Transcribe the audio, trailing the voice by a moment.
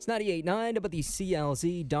It's 98.9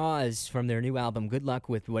 WCLZ Dawes from their new album, Good Luck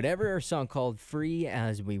with Whatever, a song called Free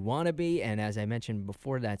As We Wanna Be. And as I mentioned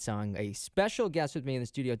before that song, a special guest with me in the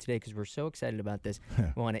studio today because we're so excited about this.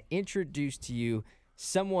 I want to introduce to you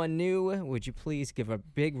someone new. Would you please give a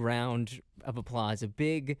big round of applause, a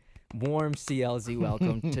big, warm CLZ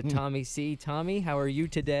welcome to Tommy C. Tommy, how are you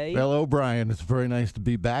today? Hello, Brian. It's very nice to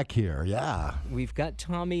be back here. Yeah. We've got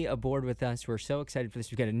Tommy aboard with us. We're so excited for this.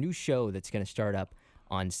 We've got a new show that's going to start up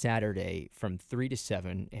on Saturday from 3 to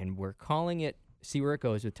 7, and we're calling it See Where It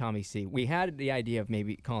Goes with Tommy C. We had the idea of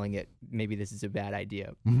maybe calling it Maybe This Is a Bad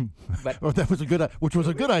Idea. But Well, which was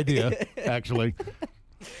a good idea, actually.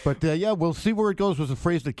 But, yeah, we'll see where it goes was a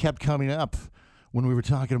phrase that kept coming up when we were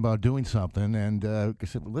talking about doing something. And I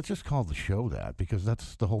said, well, let's just call the show that, because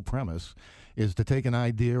that's the whole premise, is to take an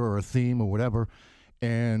idea or a theme or whatever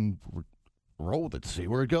and roll with it, see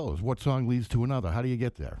where it goes. What song leads to another? How do you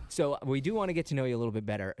get there? So we do want to get to know you a little bit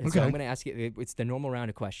better. And Okay. so I'm going to ask you, it's the normal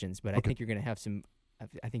round of questions, but I Okay. think you're going to have some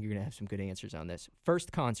good answers on this.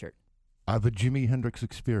 First concert. The Jimi Hendrix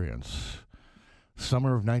Experience, summer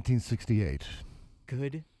of 1968.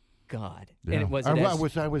 Good God. Yeah. And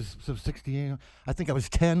I was 68. I think I was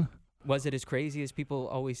 10. Was it as crazy as people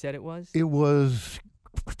always said it was? It was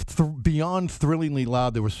beyond thrillingly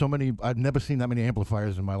loud. There were so many. I'd never seen that many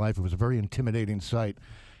amplifiers in my life. It was a very intimidating sight,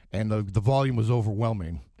 and the volume was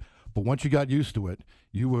overwhelming. But once you got used to it,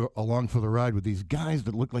 you were along for the ride with these guys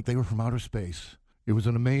that looked like they were from outer space. It was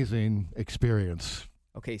an amazing experience.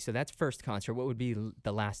 Okay, so that's first concert. What would be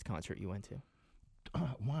the last concert you went to?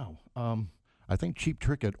 Wow. I think Cheap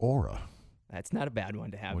Trick at Aura. That's not a bad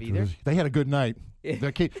one to have which either. they had a good night.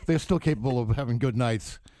 They're still capable of having good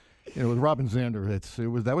nights. You know, with Robin Zander,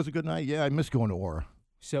 that was a good night. Yeah, I miss going to Aura.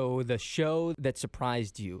 So the show that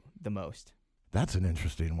surprised you the most? That's an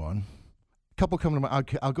interesting one. A couple coming to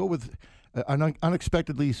mind. I'll go with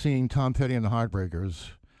unexpectedly seeing Tom Petty and the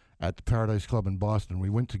Heartbreakers at the Paradise Club in Boston.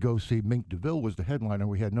 We went to go see Mink DeVille was the headliner.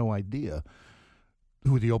 We had no idea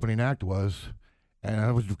who the opening act was. And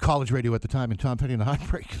I was college radio at the time, and Tom Petty and the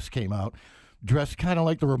Heartbreakers came out, dressed kind of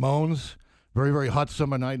like the Ramones. Very, very hot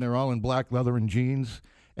summer night, and they're all in black leather and jeans.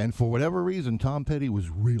 And for whatever reason, Tom Petty was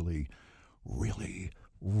really, really,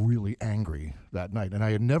 really angry that night. And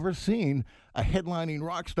I had never seen a headlining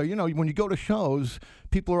rock star. You know, when you go to shows,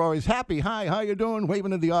 people are always happy. Hi, how you doing?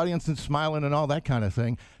 Waving at the audience and smiling and all that kind of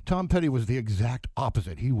thing. Tom Petty was the exact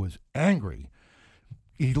opposite. He was angry.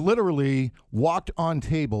 He literally walked on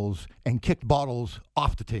tables and kicked bottles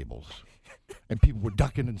off the tables. And people were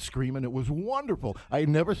ducking and screaming. It was wonderful. I had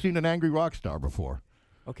never seen an angry rock star before.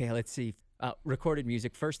 Okay, let's see. Recorded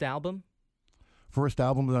music, first album? First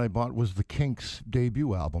album that I bought was the Kinks'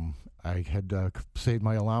 debut album. I had saved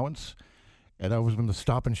my allowance, and I was in the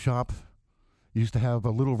Stop and Shop. Used to have a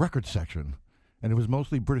little record section, and it was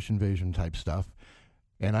mostly British Invasion type stuff.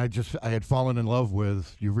 And I had fallen in love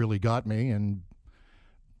with You Really Got Me, and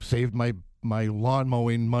saved my lawn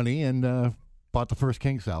mowing money and bought the first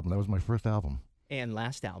Kinks album. That was my first album. And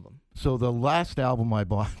last album? So the last album I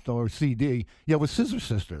bought, or CD, was Scissor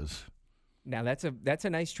Sisters. Now that's a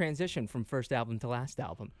nice transition from first album to last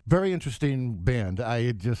album. Very interesting band.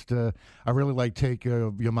 I really like Take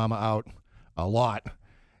Your Mama Out a lot.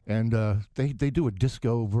 And they do a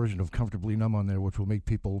disco version of Comfortably Numb on there, which will make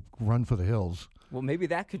people run for the hills. Well, maybe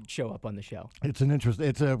that could show up on the show.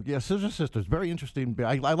 Scissor Sisters, very interesting.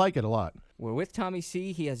 I like it a lot. We're with Tommy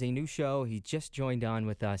C. He has a new show. He just joined on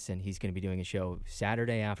with us, and he's going to be doing a show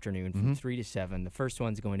Saturday afternoon from 3 to 7. The first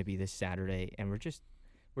one's going to be this Saturday, and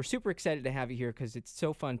we're super excited to have you here because it's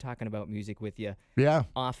so fun talking about music with you. Yeah.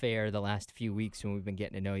 Off air the last few weeks when we've been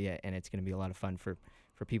getting to know you, and it's going to be a lot of fun for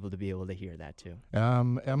people to be able to hear that too.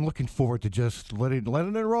 I'm looking forward to just letting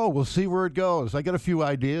it roll. We'll see where it goes. I got a few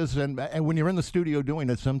ideas, and when you're in the studio doing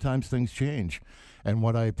it, sometimes things change. And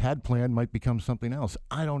what I had planned might become something else.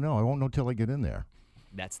 I don't know. I won't know till I get in there.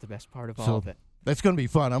 That's the best part of all of it. That's going to be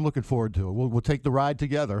fun. I'm looking forward to it. We'll take the ride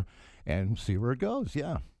together and see where it goes.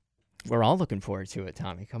 Yeah. We're all looking forward to it,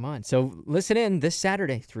 Tommy. Come on. So listen in this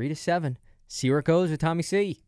Saturday, 3 to 7. See where it goes with Tommy C.